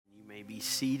Be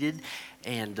seated.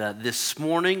 And this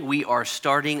morning we are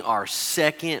starting our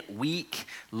second week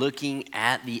looking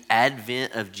at the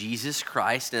advent of Jesus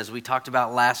Christ. And as we talked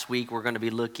about last week, we're going to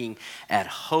be looking at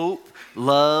hope,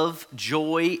 love,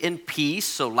 joy, and peace.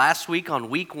 So last week on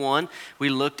week one, we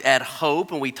looked at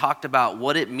hope and we talked about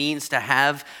what it means to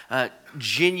have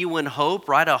genuine hope,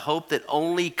 right? A hope that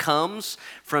only comes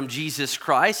from Jesus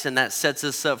Christ. And that sets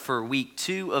us up for week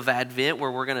two of Advent,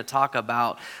 where we're going to talk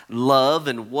about love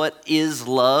and what is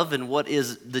love and what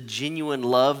is the genuine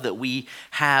love that we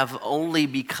have only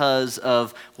because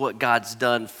of what God's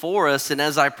done for us. And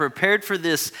as I prepared for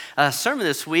this sermon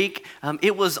this week,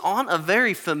 it was on a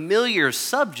very familiar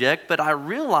subject, but I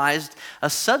realized a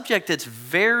subject that's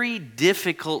very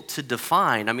difficult to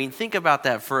define. I mean, think about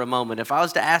that for a moment. If I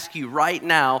was to ask you right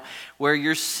now where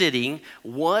you're sitting,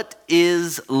 what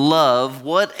is love?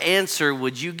 What answer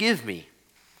would you give me?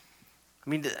 I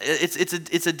mean,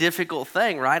 it's a difficult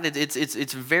thing, right?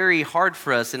 It's very hard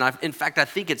for us, and in fact, I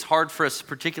think it's hard for us,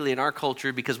 particularly in our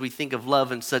culture, because we think of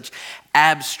love in such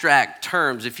abstract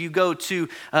terms. If you go to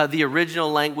the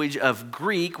original language of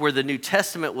Greek, where the New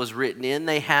Testament was written in,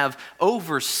 they have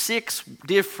over 6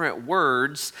 different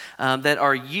words that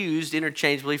are used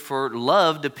interchangeably for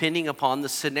love, depending upon the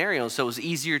scenario. So it was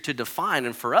easier to define,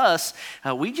 and for us,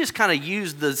 we just kind of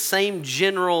use the same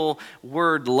general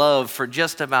word love for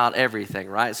just about everything.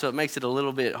 Right? So it makes it a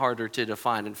little bit harder to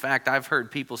define. In fact, I've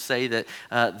heard people say that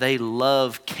they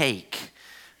love cake.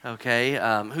 Okay,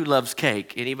 who loves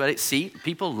cake? Anybody? See,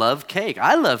 people love cake.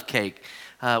 I love cake.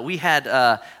 We had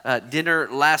dinner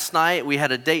last night. We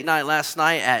had a date night last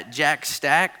night at Jack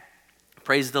Stack.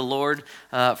 Praise the Lord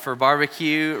for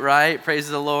barbecue, right? Praise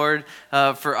the Lord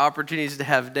for opportunities to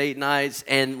have date nights.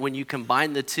 And when you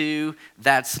combine the two,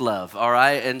 that's love, all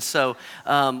right? And so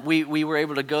we were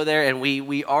able to go there, and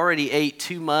we already ate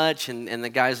too much. And the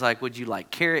guy's like, would you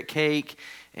like carrot cake?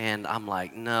 And I'm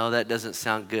like, no, that doesn't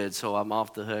sound good. So I'm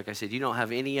off the hook. I said, you don't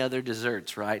have any other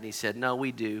desserts, right? And he said, no,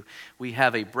 we do. We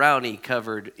have a brownie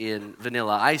covered in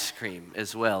vanilla ice cream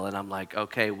as well. And I'm like,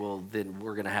 okay, well, then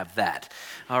we're going to have that.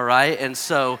 All right. And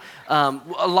so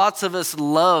lots of us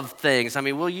love things. I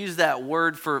mean, we'll use that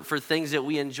word for things that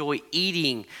we enjoy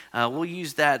eating. We'll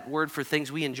use that word for things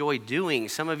we enjoy doing.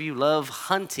 Some of you love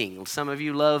hunting. Some of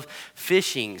you love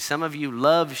fishing. Some of you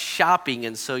love shopping.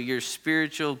 And so your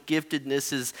spiritual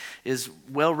giftedness is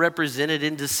well represented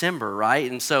in December, right?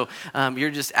 And so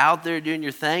you're just out there doing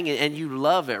your thing, and you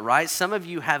love it, right? Some of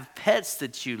you have pets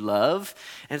that you love,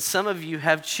 and some of you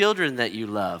have children that you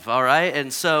love, all right?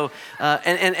 And so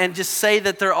and just say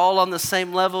that they're all on the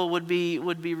same level would be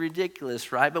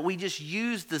ridiculous, right? But we just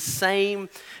use the same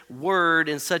word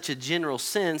in such a general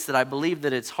sense that I believe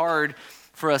that it's hard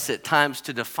for us at times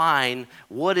to define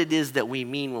what it is that we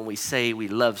mean when we say we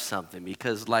love something.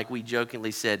 Because like we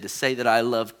jokingly said, to say that I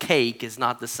love cake is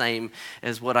not the same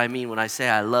as what I mean when I say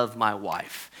I love my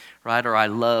wife, right? Or I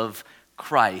love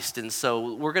Christ. And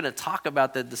so we're going to talk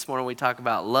about that this morning when we talk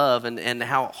about love and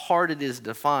how hard it is to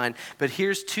define. But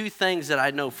here's 2 things that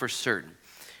I know for certain.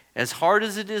 As hard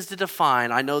as it is to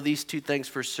define, I know these 2 things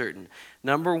for certain.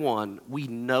 Number 1, we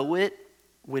know it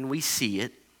when we see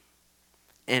it.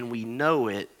 And we know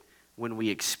it when we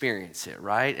experience it,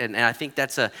 right? And I think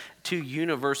that's 2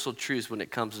 universal truths when it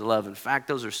comes to love. In fact,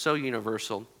 those are so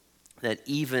universal that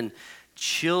even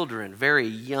children, very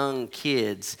young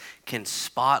kids, can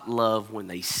spot love when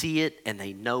they see it, and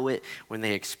they know it when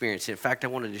they experience it. In fact, I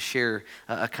wanted to share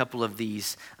a couple of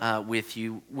these with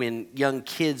you. When young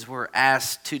kids were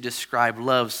asked to describe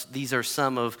love, these are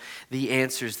some of the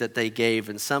answers that they gave,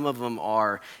 and some of them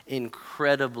are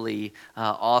incredibly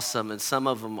awesome, and some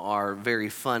of them are very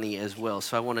funny as well.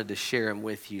 So I wanted to share them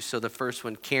with you. So the first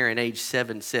one, Karen, age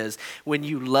 7, says, when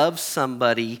you love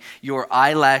somebody, your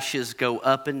eyelashes go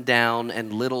up and down,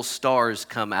 and little stars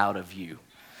come out of you.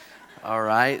 All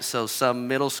right, so some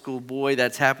middle school boy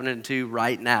that's happening to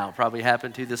right now, probably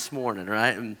happened to this morning,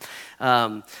 right? And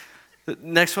the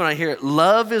next one I hear,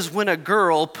 love is when a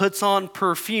girl puts on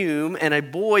perfume and a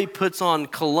boy puts on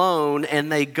cologne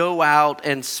and they go out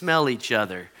and smell each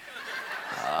other.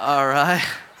 All right,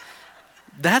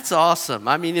 that's awesome.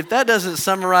 I mean, if that doesn't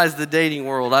summarize the dating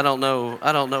world, I don't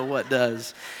know what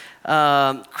does.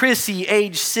 Chrissy,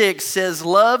 age 6, says,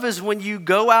 love is when you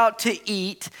go out to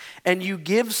eat and you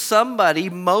give somebody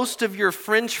most of your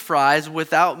French fries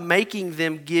without making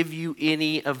them give you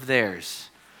any of theirs.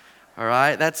 All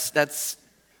right, that's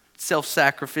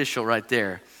self-sacrificial right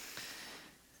there.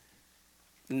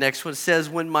 The next one says,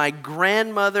 when my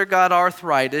grandmother got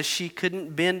arthritis, she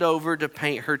couldn't bend over to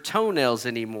paint her toenails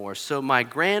anymore. So my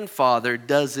grandfather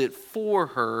does it for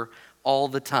her all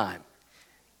the time.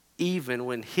 even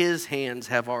when his hands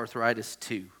have arthritis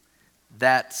too.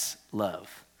 That's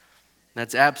love.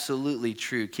 That's absolutely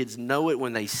true. Kids know it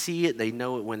when they see it. They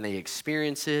know it when they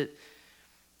experience it.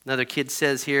 Another kid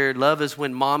says here, love is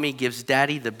when mommy gives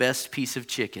daddy the best piece of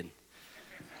chicken.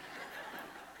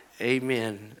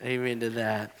 Amen. Amen to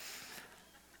that.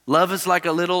 Love is like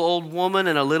a little old woman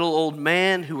and a little old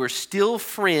man who are still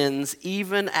friends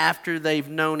even after they've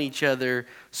known each other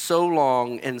so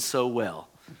long and so well.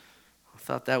 I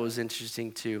thought that was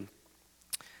interesting too.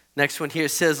 Next one here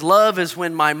says, love is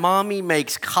when my mommy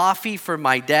makes coffee for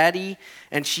my daddy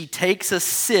and she takes a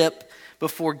sip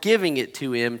before giving it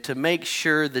to him to make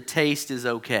sure the taste is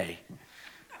okay.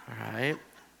 All right.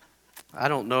 I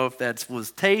don't know if that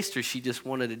was taste or she just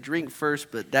wanted to drink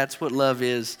first, but that's what love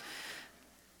is.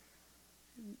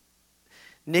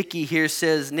 Nikki here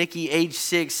says, Nikki, age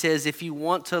 6, says, if you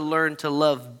want to learn to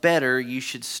love better, you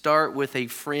should start with a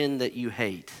friend that you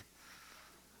hate.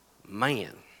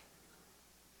 Man.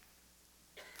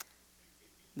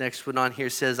 Next one on here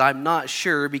says, I'm not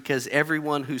sure because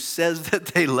everyone who says that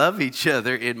they love each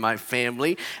other in my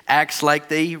family acts like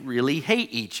they really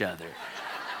hate each other.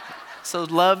 So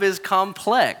love is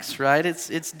complex, right?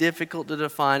 It's difficult to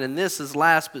define. And this is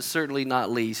last but certainly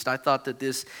not least. I thought that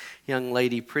this young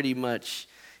lady pretty much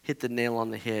hit the nail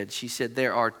on the head. She said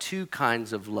there are two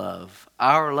kinds of love,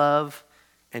 our love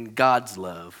and God's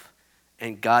love,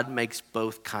 and God makes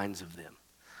both kinds of them.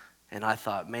 And I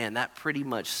thought, man, that pretty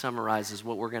much summarizes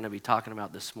what we're going to be talking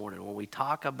about this morning. When we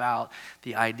talk about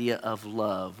the idea of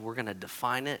love, we're going to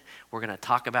define it. We're going to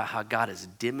talk about how God has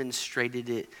demonstrated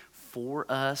it for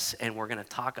us, and we're going to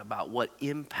talk about what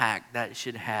impact that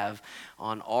should have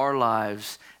on our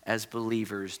lives as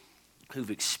believers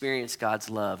who've experienced God's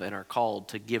love and are called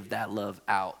to give that love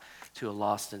out to a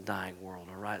lost and dying world.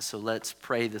 All right, so let's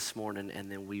pray this morning, and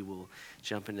then we will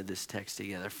jump into this text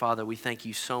together. Father, we thank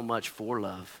you so much for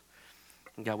love.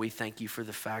 And God, we thank you for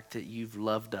the fact that you've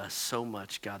loved us so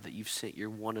much, God, that you've sent your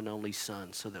one and only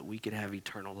Son so that we could have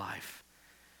eternal life.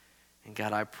 And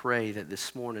God, I pray that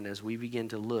this morning as we begin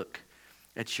to look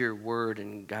at your word,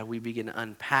 and God, we begin to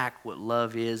unpack what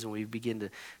love is, and we begin to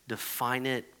define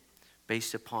it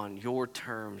based upon your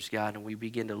terms, God, and we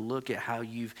begin to look at how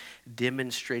you've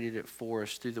demonstrated it for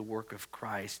us through the work of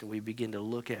Christ, and we begin to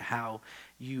look at how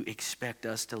you expect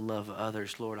us to love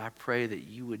others. Lord, I pray that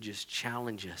you would just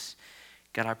challenge us.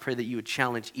 God, I pray that you would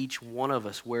challenge each one of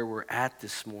us where we're at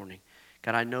this morning.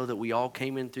 God, I know that we all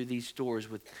came in through these doors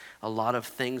with a lot of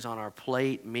things on our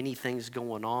plate, many things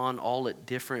going on, all at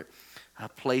different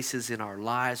places in our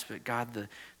lives. But God,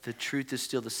 the truth is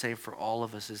still the same for all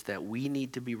of us, is that we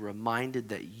need to be reminded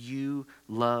that you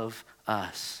love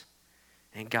us.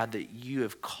 And God, that you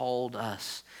have called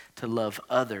us to love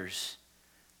others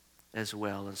as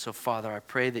well. And so, Father, I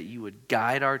pray that you would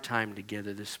guide our time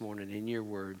together this morning in your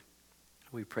word.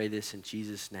 We pray this in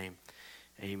Jesus' name.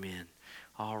 Amen.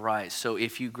 All right, so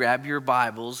if you grab your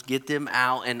Bibles, get them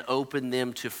out and open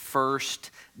them to 1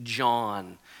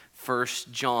 John. 1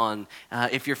 John.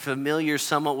 If you're familiar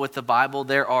somewhat with the Bible,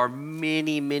 there are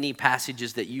many, many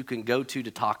passages that you can go to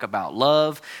talk about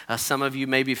love. Some of you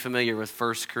may be familiar with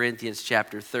 1 Corinthians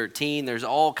chapter 13. There's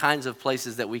all kinds of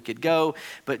places that we could go,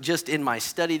 but just in my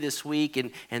study this week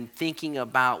and thinking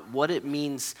about what it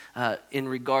means in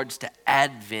regards to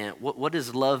Advent, what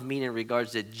does love mean in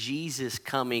regards to Jesus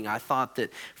coming, I thought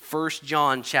that 1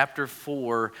 John chapter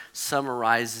 4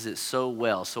 summarizes it so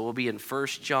well. So we'll be in 1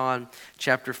 John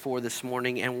chapter 4 this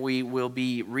morning, and we will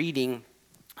be reading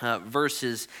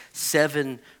verses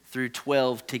 7 through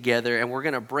 12 together, and we're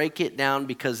going to break it down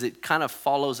because it kind of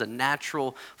follows a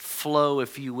natural flow,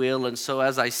 if you will. And so,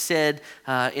 as I said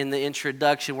in the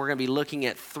introduction, we're going to be looking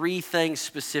at three things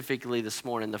specifically this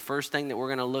morning. The first thing that we're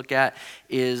going to look at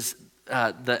is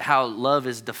how love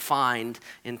is defined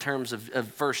in terms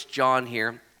of 1 John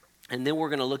here. And then we're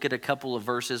going to look at a couple of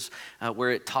verses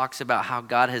where it talks about how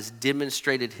God has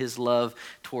demonstrated his love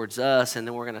towards us. And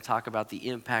then we're going to talk about the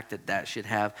impact that should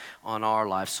have on our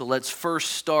lives. So let's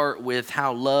first start with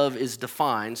how love is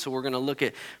defined. So we're going to look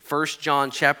at 1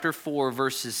 John chapter 4,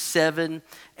 verses 7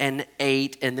 and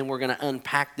 8. And then we're going to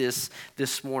unpack this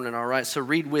morning, all right? So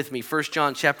read with me. 1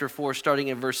 John chapter 4, starting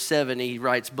in verse 7, he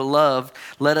writes, "Beloved,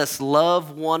 let us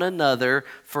love one another,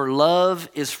 for love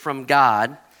is from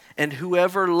God. And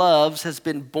whoever loves has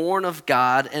been born of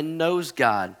God and knows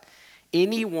God.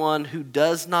 Anyone who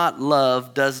does not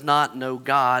love does not know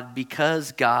God,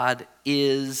 because God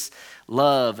is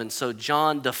love." And so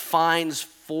John defines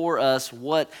for us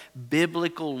what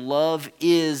biblical love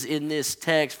is in this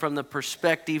text from the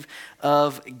perspective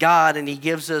of God. And he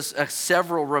gives us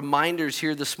several reminders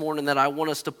here this morning that I want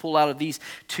us to pull out of these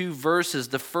two verses.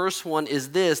 The first one is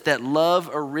this, that love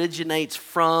originates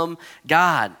from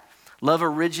God. Love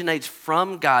originates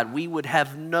from God. We would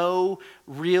have no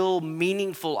real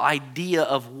meaningful idea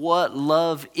of what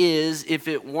love is if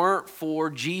it weren't for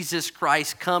Jesus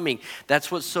Christ coming.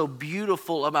 That's what's so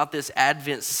beautiful about this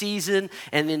Advent season.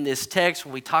 And in this text,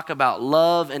 when we talk about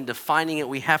love and defining it,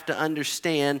 we have to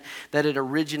understand that it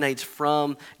originates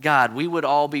from God. We would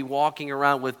all be walking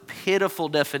around with pitiful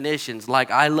definitions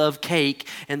like I love cake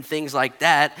and things like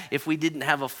that if we didn't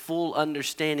have a full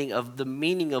understanding of the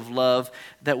meaning of love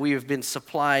that we have been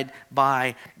supplied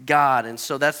by God. And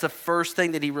so that's the first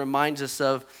thing that he reminds us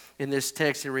of in this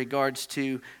text in regards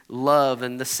to love.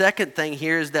 And the second thing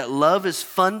here is that love is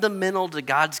fundamental to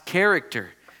God's character.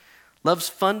 Love's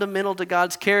fundamental to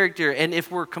God's character. And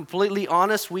if we're completely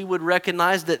honest, we would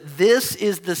recognize that this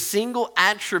is the single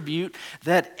attribute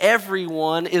that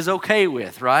everyone is okay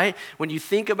with, right? When you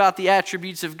think about the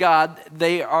attributes of God,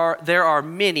 there are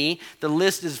many. The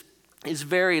list is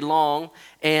very long,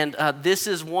 and this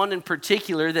is one in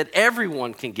particular that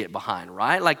everyone can get behind,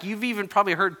 right? Like you've even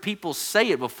probably heard people say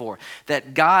it before,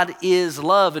 that God is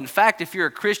love. In fact, if you're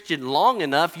a Christian long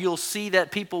enough, you'll see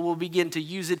that people will begin to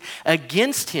use it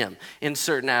against him in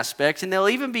certain aspects, and they'll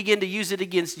even begin to use it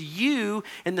against you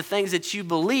and the things that you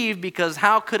believe, because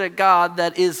how could a God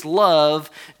that is love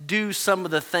do some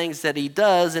of the things that he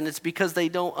does? And it's because they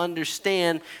don't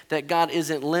understand that God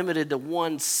isn't limited to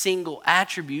one single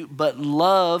attribute, but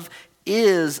love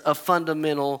is a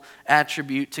fundamental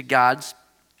attribute to God's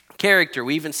character.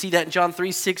 We even see that in John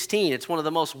 3:16. It's one of the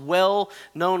most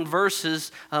well-known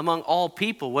verses among all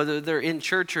people, whether they're in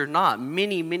church or not.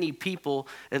 Many, many people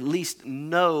at least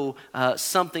know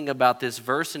something about this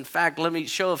verse. In fact, let me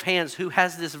show of hands, who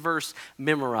has this verse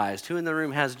memorized? Who in the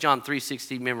room has John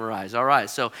 3:16 memorized? All right,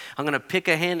 so I'm going to pick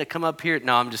a hand to come up here.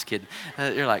 No, I'm just kidding.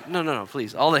 You're like, no,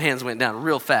 please. All the hands went down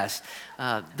real fast.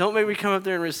 Don't make me come up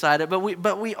there and recite it,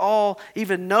 but we all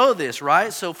even know this,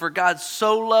 right? So for God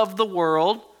so loved the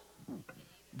world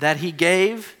that he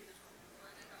gave.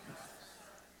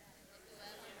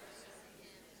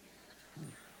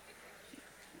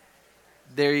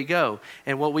 There you go.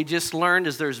 And what we just learned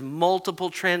is there's multiple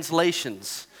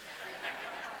translations.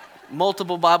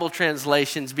 Multiple Bible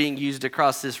translations being used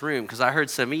across this room, because I heard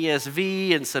some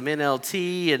ESV and some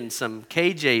NLT and some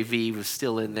KJV was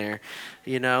still in there,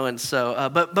 and so,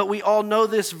 but we all know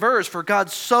this verse, for God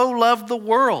so loved the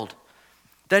world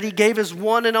that he gave his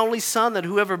one and only Son, that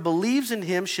whoever believes in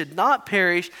him should not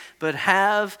perish, but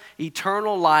have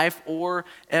eternal life or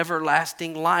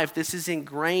everlasting life. This is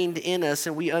ingrained in us,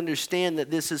 and we understand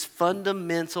that this is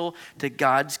fundamental to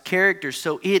God's character.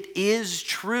 So it is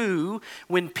true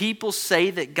when people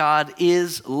say that God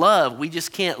is love. We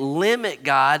just can't limit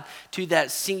God to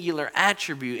that singular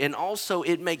attribute. And also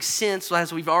it makes sense,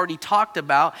 as we've already talked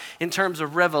about, in terms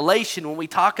of Revelation, when we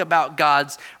talk about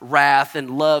God's wrath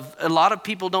and love, a lot of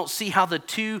people don't see how the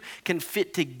two can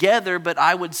fit together, but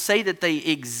I would say that they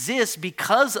exist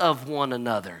because of one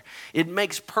another. It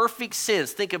makes perfect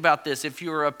sense. Think about this. If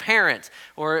you're a parent,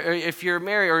 or if you're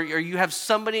married, or you have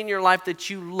somebody in your life that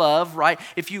you love, right?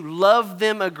 If you love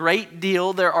them a great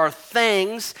deal, there are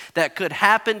things that could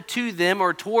happen to them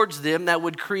or towards them that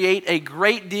would create a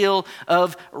great deal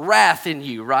of wrath in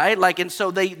you, right? And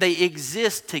so they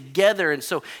exist together. And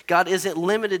so God isn't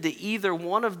limited to either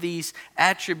one of these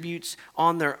attributes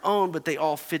on their own, but they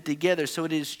all fit together. So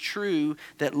it is true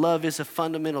that love is a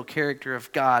fundamental character of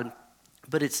God,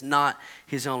 but it's not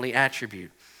his only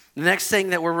attribute. The next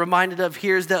thing that we're reminded of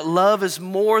here is that love is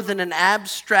more than an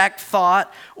abstract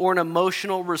thought or an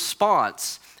emotional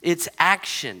response. It's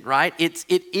action, right? It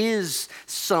is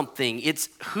something. It's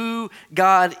who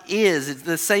God is. It's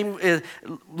the same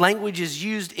language is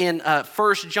used in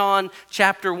 1 John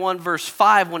chapter 1, verse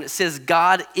 5, when it says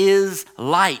God is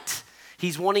light.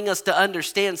 He's wanting us to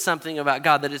understand something about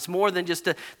God, that it's more than just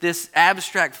this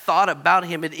abstract thought about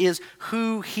him. It is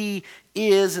who he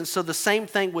is. And so the same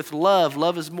thing with love.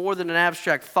 Love is more than an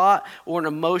abstract thought or an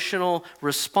emotional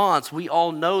response. We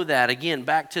all know that. Again,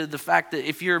 back to the fact that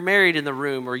if you're married in the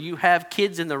room or you have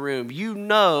kids in the room, you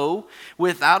know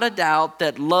without a doubt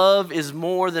that love is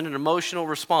more than an emotional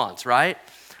response, right?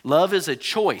 Love is a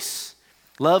choice.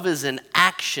 Love is an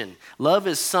action. Love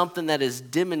is something that is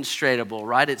demonstratable,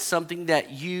 right? It's something that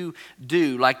you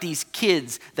do. Like these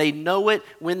kids, they know it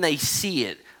when they see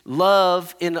it.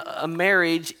 Love in a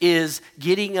marriage is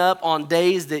getting up on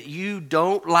days that you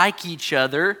don't like each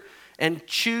other and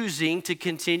choosing to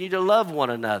continue to love one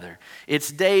another.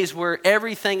 It's days where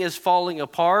everything is falling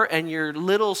apart and your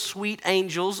little sweet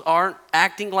angels aren't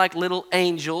acting like little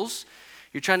angels.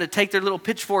 You're trying to take their little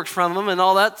pitchforks from them and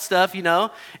all that stuff,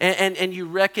 and you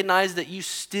recognize that you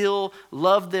still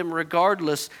love them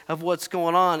regardless of what's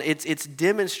going on. It's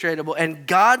demonstrable. And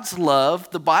God's love,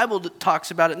 the Bible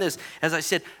talks about it in this. As I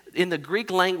said, in the Greek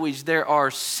language, there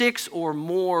are 6 or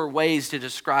more ways to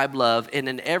describe love. And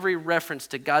in every reference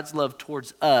to God's love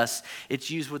towards us,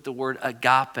 it's used with the word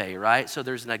agape, right? So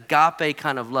there's an agape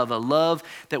kind of love, a love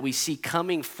that we see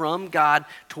coming from God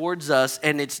towards us.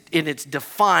 And it's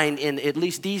defined in at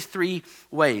least these 3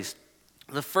 ways.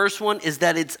 The first one is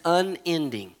that it's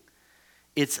unending.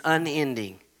 It's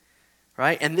unending.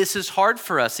 Right? And this is hard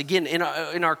for us. Again, in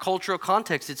our cultural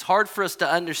context, it's hard for us to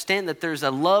understand that there's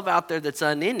a love out there that's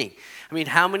unending. I mean,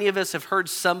 how many of us have heard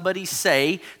somebody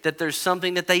say that there's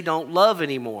something that they don't love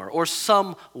anymore, or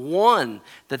someone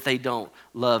that they don't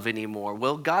love anymore?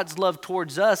 Well, God's love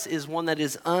towards us is one that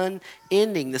is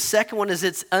unending. The second one is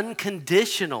it's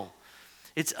unconditional.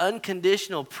 It's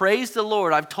unconditional. Praise the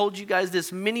Lord. I've told you guys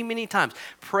this many, many times.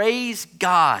 Praise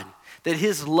God that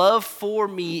his love for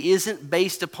me isn't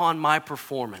based upon my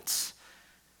performance.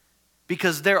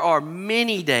 Because there are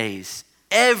many days,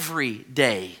 every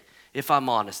day, if I'm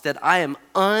honest, that I am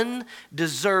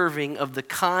undeserving of the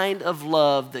kind of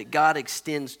love that God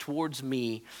extends towards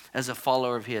me as a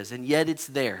follower of his. And yet it's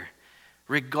there,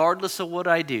 regardless of what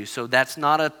I do. So that's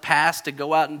not a pass to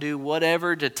go out and do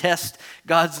whatever to test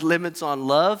God's limits on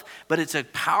love, but it's a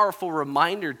powerful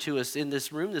reminder to us in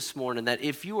this room this morning that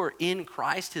if you are in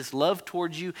Christ, his love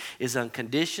towards you is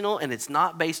unconditional and it's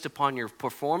not based upon your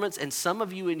performance. And some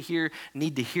of you in here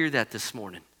need to hear that this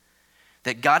morning,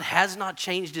 that God has not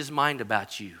changed his mind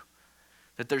about you.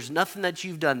 That there's nothing that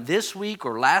you've done this week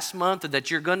or last month or that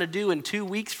you're going to do in 2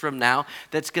 weeks from now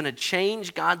that's going to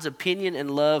change God's opinion and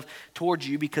love towards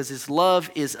you, because his love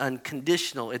is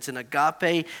unconditional. It's an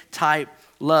agape type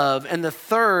love. And the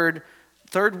third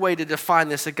way to define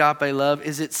this agape love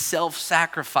is it's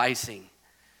self-sacrificing.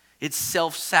 It's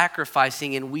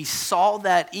self-sacrificing, and we saw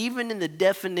that even in the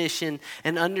definition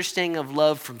and understanding of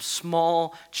love from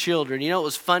small children. It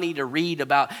was funny to read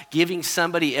about giving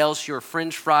somebody else your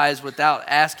French fries without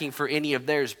asking for any of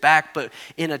theirs back, but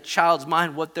in a child's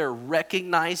mind, what they're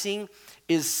recognizing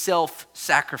is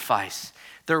self-sacrifice.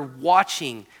 They're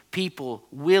watching people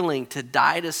willing to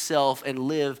die to self and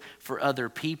live for other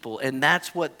people, and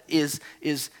that's what is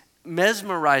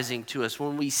mesmerizing to us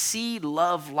when we see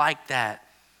love like that.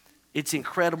 It's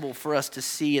incredible for us to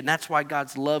see, and that's why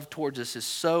God's love towards us is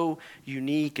so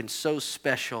unique and so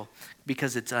special,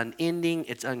 because it's unending,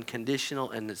 it's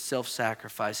unconditional, and it's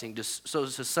self-sacrificing. So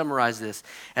to summarize this,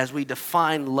 as we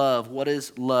define love, what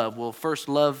is love? Well, first,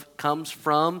 love comes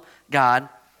from God.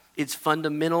 It's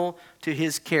fundamental to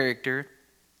his character.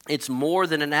 It's more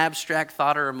than an abstract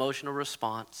thought or emotional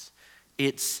response.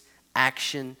 It's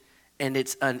action. And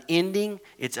it's unending,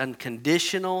 it's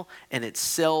unconditional, and it's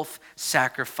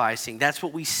self-sacrificing. That's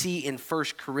what we see in 1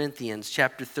 Corinthians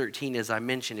chapter 13, as I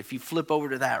mentioned. If you flip over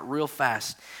to that real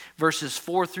fast, verses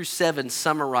 4 through 7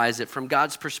 summarize it. From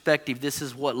God's perspective, this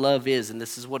is what love is, and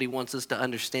this is what he wants us to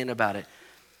understand about it.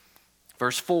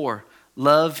 Verse 4,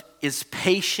 love is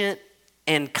patient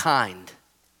and kind.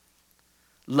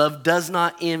 Love does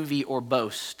not envy or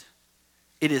boast.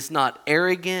 It is not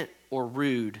arrogant or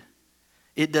rude.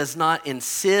 It does not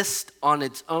insist on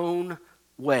its own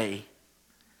way.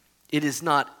 It is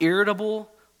not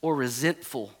irritable or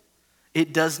resentful.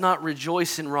 It does not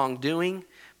rejoice in wrongdoing,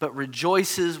 but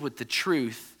rejoices with the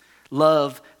truth.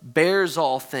 Love bears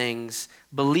all things,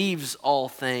 believes all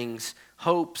things,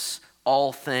 hopes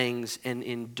all things, and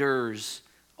endures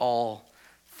all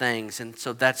things. And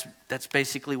so that's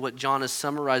basically what John is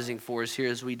summarizing for us here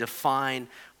as we define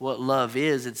what love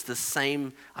is. It's the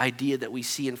same idea that we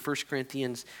see in 1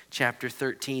 Corinthians chapter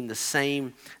 13, the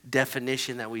same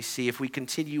definition that we see. If we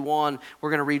continue on, we're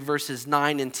going to read verses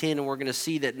 9 and 10, and we're going to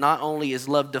see that not only is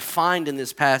love defined in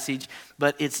this passage,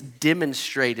 but it's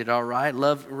demonstrated, all right?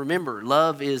 Remember,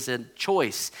 love is a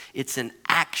choice. It's an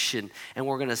action, and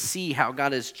we're going to see how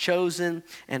God has chosen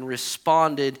and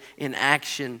responded in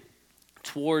action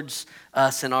towards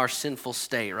us in our sinful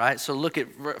state, right? So look at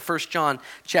 1 John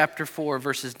chapter 4,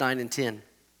 verses 9 and 10.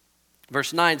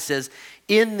 Verse 9 says,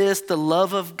 "In this the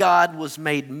love of God was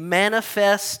made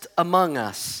manifest among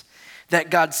us,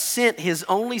 that God sent his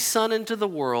only Son into the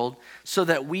world so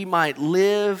that we might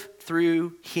live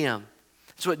through him."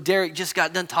 That's what Derek just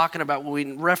got done talking about when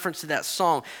we referenced to that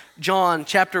song. John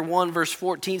chapter 1, verse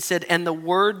 14 said, "And the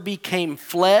Word became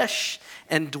flesh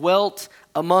and dwelt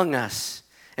among us.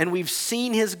 and we've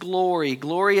seen his glory,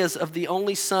 glory as of the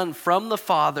only Son from the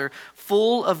Father,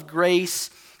 full of grace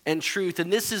and truth.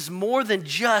 And this is more than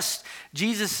just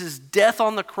Jesus' death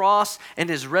on the cross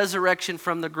and his resurrection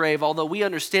from the grave. Although we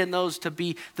understand those to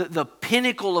be the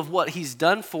pinnacle of what he's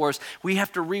done for us, we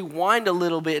have to rewind a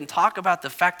little bit and talk about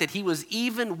the fact that he was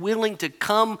even willing to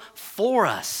come for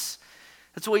us.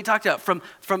 That's what he talked about.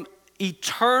 From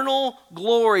eternal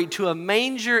glory to a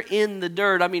manger in the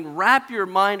dirt. I mean, wrap your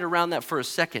mind around that for a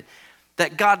second.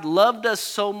 That God loved us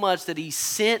so much that he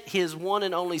sent his one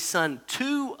and only Son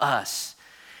to us.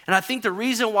 And I think the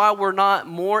reason why we're not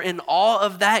more in awe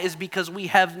of that is because we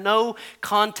have no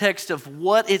context of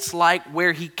what it's like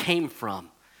where he came from.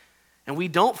 And we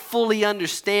don't fully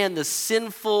understand the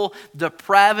sinful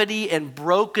depravity and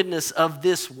brokenness of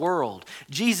this world.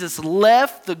 Jesus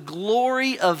left the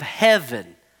glory of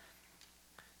heaven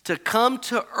to come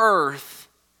to earth,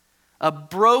 a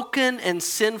broken and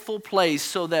sinful place,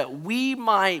 so that we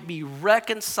might be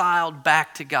reconciled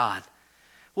back to God.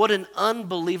 What an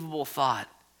unbelievable thought.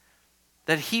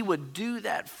 That he would do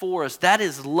that for us. That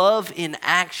is love in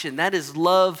action. That is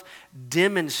love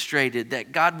demonstrated.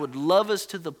 That God would love us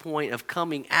to the point of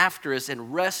coming after us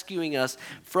and rescuing us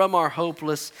from our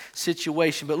hopeless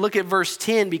situation. But look at verse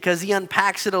 10, because he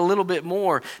unpacks it a little bit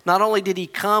more. Not only did he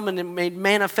come and made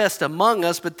manifest among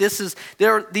us, but these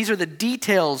are the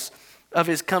details of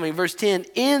his coming. Verse 10,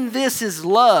 in this is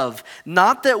love,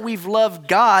 not that we've loved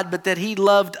God, but that he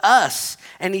loved us.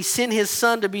 And he sent his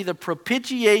Son to be the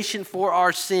propitiation for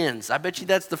our sins. I bet you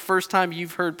that's the first time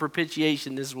you've heard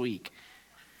propitiation this week.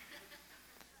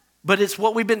 But it's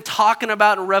what we've been talking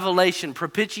about in Revelation.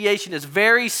 Propitiation is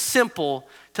very simple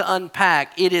to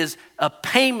unpack. It is a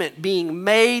payment being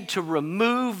made to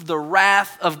remove the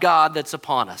wrath of God that's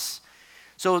upon us.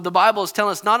 So the Bible is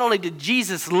telling us not only did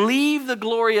Jesus leave the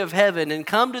glory of heaven and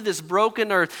come to this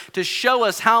broken earth to show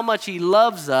us how much he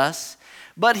loves us,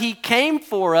 but he came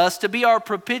for us to be our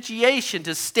propitiation,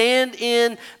 to stand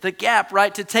in the gap,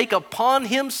 right? To take upon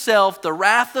himself the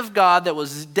wrath of God that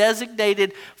was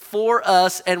designated for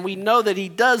us. And we know that he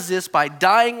does this by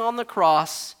dying on the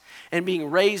cross and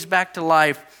being raised back to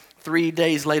life 3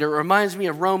 days later. It reminds me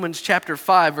of Romans chapter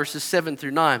 5, verses 7 through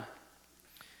 9.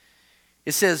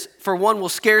 It says, for one will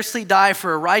scarcely die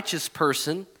for a righteous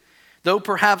person, though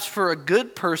perhaps for a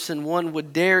good person one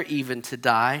would dare even to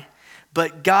die.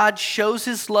 But God shows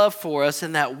his love for us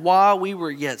in that while we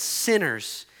were yet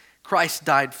sinners, Christ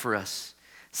died for us.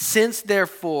 Since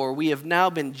therefore we have now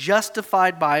been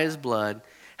justified by his blood,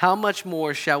 how much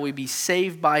more shall we be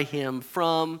saved by him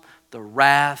from the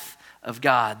wrath of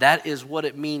God? That is what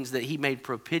it means that he made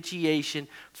propitiation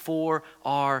for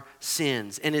our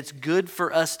sins. And it's good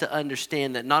for us to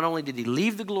understand that not only did he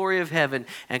leave the glory of heaven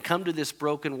and come to this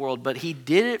broken world, but he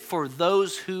did it for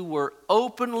those who were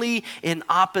openly in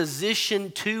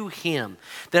opposition to him.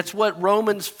 That's what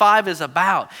Romans 5 is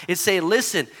about. It's saying,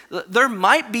 listen, there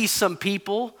might be some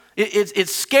people,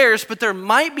 it's scarce, but there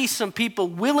might be some people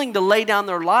willing to lay down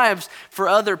their lives for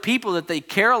other people that they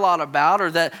care a lot about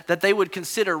or that they would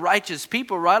consider righteous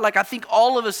people, right? Like I think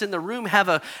all of us in the room have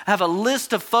a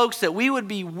list of folks that we would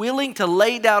be willing to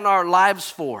lay down our lives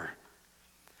for.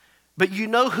 But you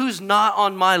know who's not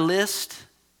on my list?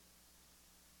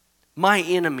 My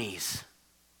enemies.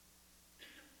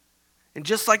 And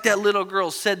just like that little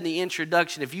girl said in the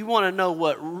introduction, if you want to know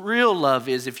what real love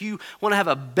is, if you want to have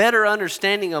a better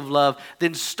understanding of love,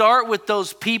 then start with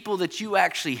those people that you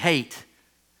actually hate.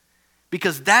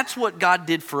 Because that's what God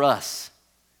did for us.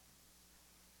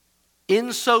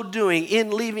 In so doing,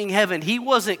 in leaving heaven, he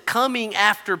wasn't coming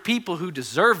after people who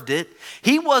deserved it.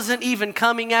 He wasn't even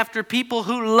coming after people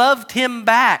who loved him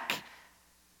back.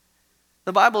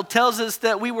 The Bible tells us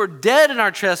that we were dead in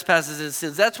our trespasses and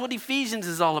sins. That's what Ephesians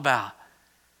is all about.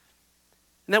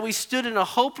 And that we stood in a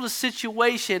hopeless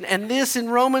situation. And this in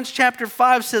Romans chapter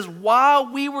 5 says,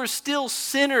 while we were still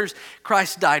sinners,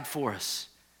 Christ died for us.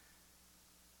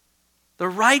 The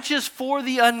righteous for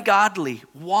the ungodly.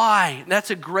 Why?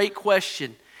 That's a great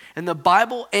question. And the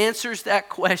Bible answers that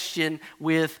question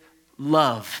with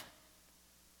love.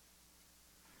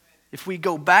 If we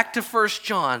go back to 1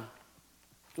 John,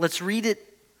 let's read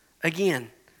it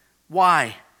again.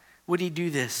 Why would he do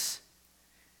this?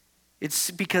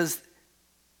 It's because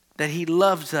that he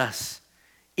loves us.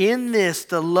 In this,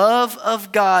 the love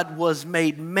of God was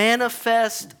made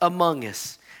manifest among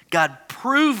us. God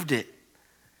proved it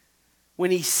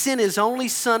when he sent his only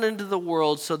Son into the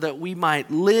world so that we might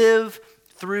live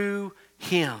through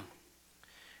him.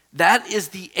 That is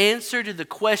the answer to the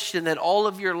question that all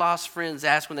of your lost friends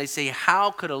ask when they say,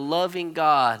 how could a loving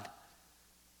God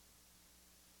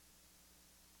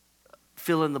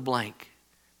fill in the blank?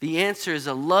 The answer is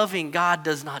a loving God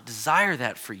does not desire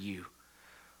that for you.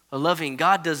 A loving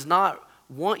God does not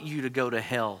want you to go to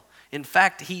hell. In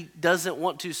fact, he doesn't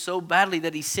want to so badly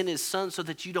that he sent his son so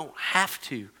that you don't have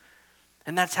to.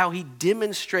 And that's how he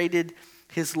demonstrated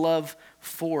his love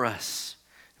for us.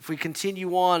 If we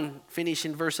continue on, finish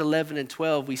in verse 11 and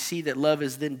 12, we see that love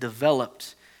is then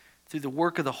developed through the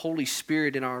work of the Holy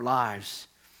Spirit in our lives.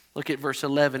 Look at verse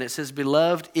 11. It says,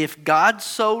 "Beloved, if God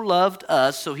so loved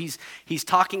us," so he's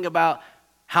talking about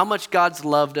how much God's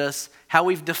loved us, how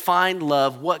we've defined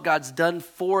love, what God's done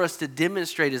for us to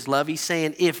demonstrate his love. He's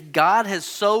saying, if God has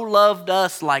so loved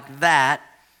us like that,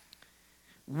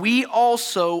 we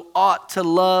also ought to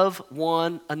love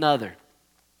one another.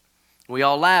 We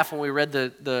all laugh when we read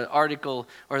the article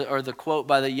or the quote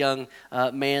by the young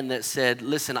man that said,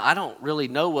 listen, I don't really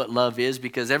know what love is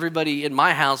because everybody in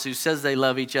my house who says they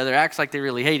love each other acts like they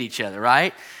really hate each other,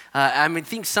 right? I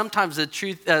think sometimes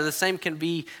the same can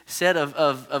be said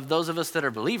of those of us that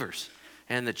are believers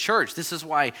and the church. This is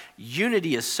why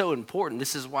unity is so important.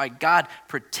 This is why God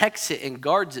protects it and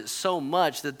guards it so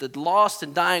much that the lost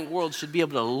and dying world should be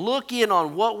able to look in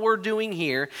on what we're doing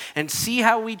here and see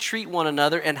how we treat one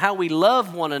another and how we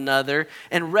love one another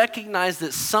and recognize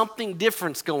that something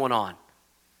different's going on.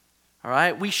 All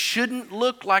right? We shouldn't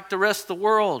look like the rest of the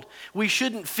world. We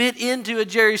shouldn't fit into a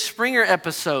Jerry Springer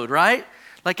episode, right?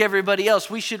 Like everybody else.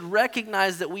 We should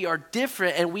recognize that we are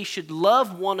different and we should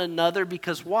love one another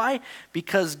because why?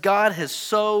 Because God has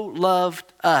so loved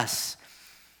us.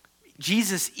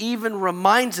 Jesus even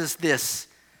reminds us this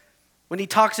when he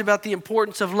talks about the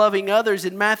importance of loving others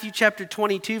in Matthew chapter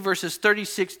 22 verses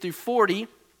 36 through 40.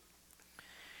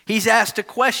 He's asked a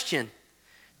question,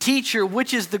 "Teacher,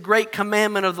 which is the great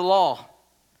commandment of the law?"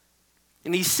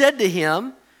 And he said to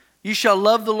him, "You shall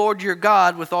love the Lord your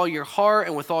God with all your heart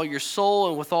and with all your soul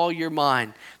and with all your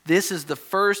mind. This is the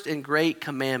first and great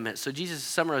commandment." So Jesus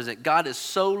summarizes that God has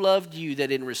so loved you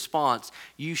that in response,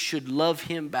 you should love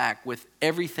him back with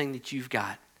everything that you've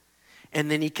got. And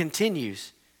then he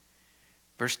continues,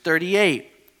 verse 39.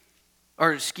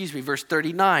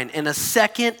 "And a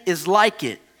second is like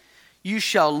it. You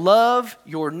shall love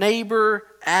your neighbor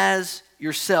as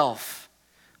yourself.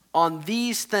 On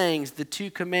these things the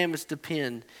two commandments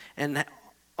depend, and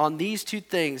on these two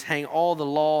things hang all the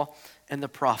law and the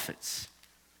prophets."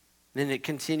 Then it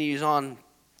continues on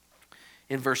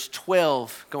in verse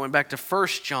 12, going back to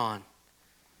 1 John.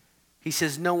 He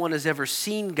says, "No one has ever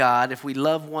seen God. If we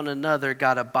love one another,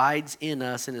 God abides in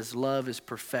us, and his love is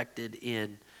perfected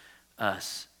in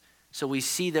us." So we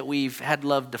see that we've had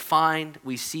love defined.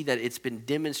 We see that it's been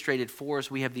demonstrated for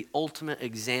us. We have the ultimate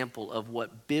example of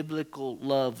what biblical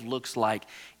love looks like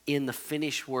in the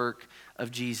finished work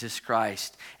of Jesus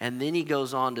Christ. And then he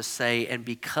goes on to say, and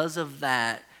because of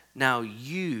that, now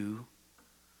you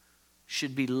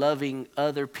should be loving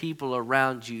other people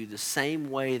around you the same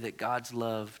way that God's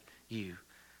loved you.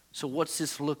 So what's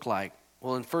this look like?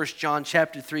 Well, in 1 John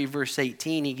chapter 3, verse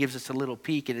 18, he gives us a little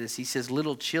peek at this. He says,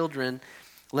 "Little children,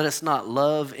 let us not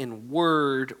love in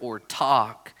word or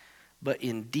talk, but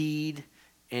in deed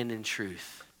and in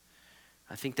truth."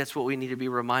 I think that's what we need to be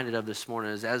reminded of this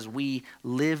morning, is as we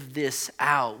live this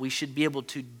out, we should be able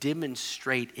to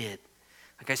demonstrate it.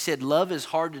 Like I said, love is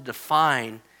hard to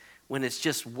define when it's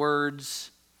just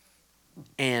words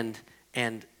and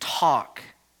talk.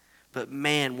 But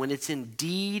man, when it's in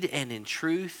deed and in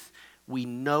truth, we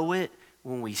know it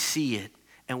when we see it,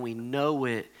 and we know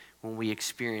it when we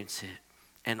experience it.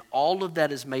 And all of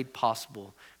that is made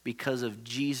possible because of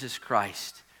Jesus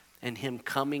Christ and him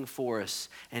coming for us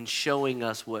and showing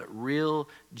us what real,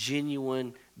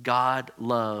 genuine God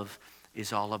love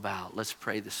is all about. Let's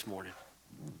pray this morning.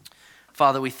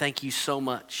 Father, we thank you so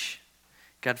much,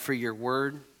 God, for your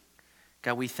word.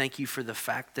 God, we thank you for the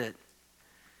fact that,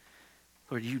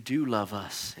 Lord, you do love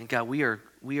us. And God, we are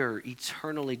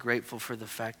eternally grateful for the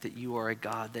fact that you are a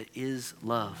God that is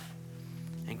love.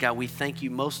 And God, we thank you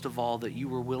most of all that you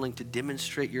were willing to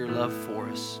demonstrate your love for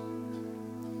us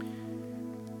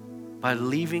by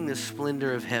leaving the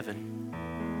splendor of heaven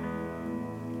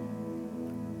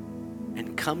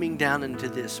and coming down into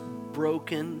this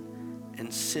broken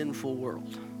and sinful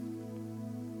world.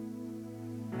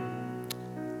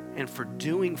 And for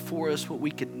doing for us what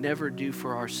we could never do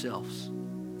for ourselves.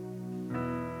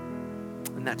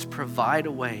 And that's provide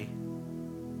a way,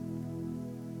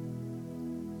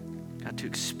 God, to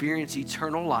experience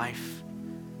eternal life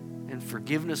and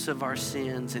forgiveness of our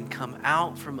sins and come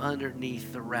out from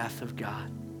underneath the wrath of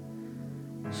God.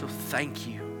 So thank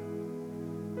you.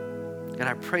 God,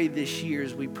 I pray this year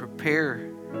as we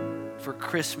prepare for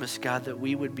Christmas, God, that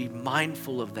we would be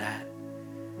mindful of that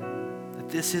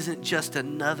this isn't just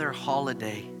another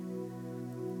holiday.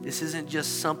 This isn't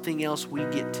just something else we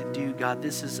get to do, God.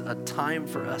 This is a time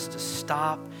for us to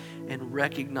stop and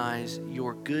recognize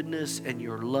your goodness and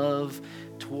your love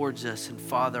towards us. And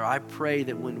Father, I pray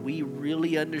that when we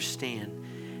really understand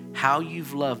how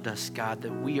you've loved us, God,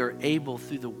 that we are able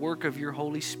through the work of your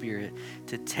Holy Spirit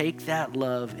to take that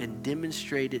love and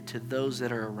demonstrate it to those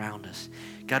that are around us.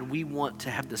 God, we want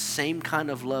to have the same kind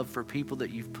of love for people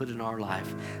that you've put in our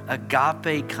life.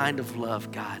 Agape kind of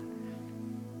love, God,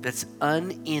 that's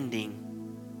unending,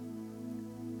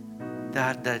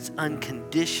 that's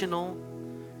unconditional,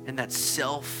 and that's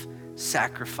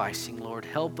self-sacrificing. Lord,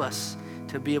 help us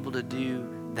to be able to do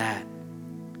that.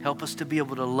 Help us to be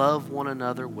able to love one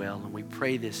another well. And we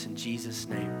pray this in Jesus'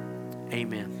 name.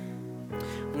 Amen.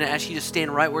 I'm going to ask you to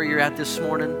stand right where you're at this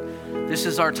morning. This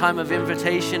is our time of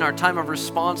invitation, our time of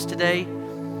response today.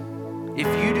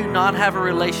 If you do not have a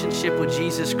relationship with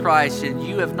Jesus Christ and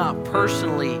you have not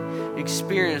personally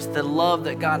experienced the love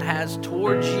that God has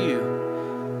towards you,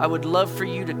 I would love for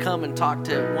you to come and talk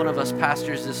to one of us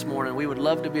pastors this morning. We would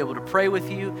love to be able to pray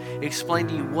with you, explain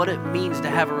to you what it means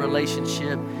to have a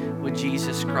relationship with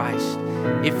Jesus Christ.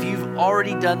 If you've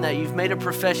already done that, you've made a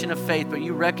profession of faith, but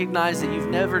you recognize that you've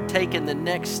never taken the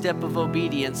next step of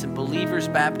obedience and believer's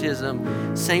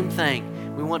baptism, same thing.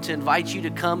 We want to invite you to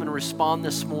come and respond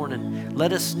this morning.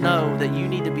 Let us know that you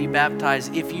need to be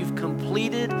baptized. If you've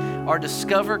completed our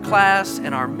Discover class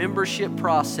and our membership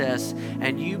process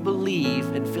and you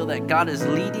believe and feel that God is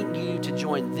leading you to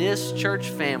join this church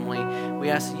family, we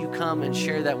ask that you come and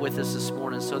share that with us this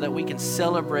morning so that we can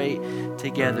celebrate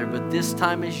together. But this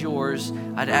time is yours.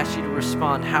 I'd ask you to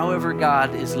respond however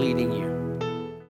God is leading you.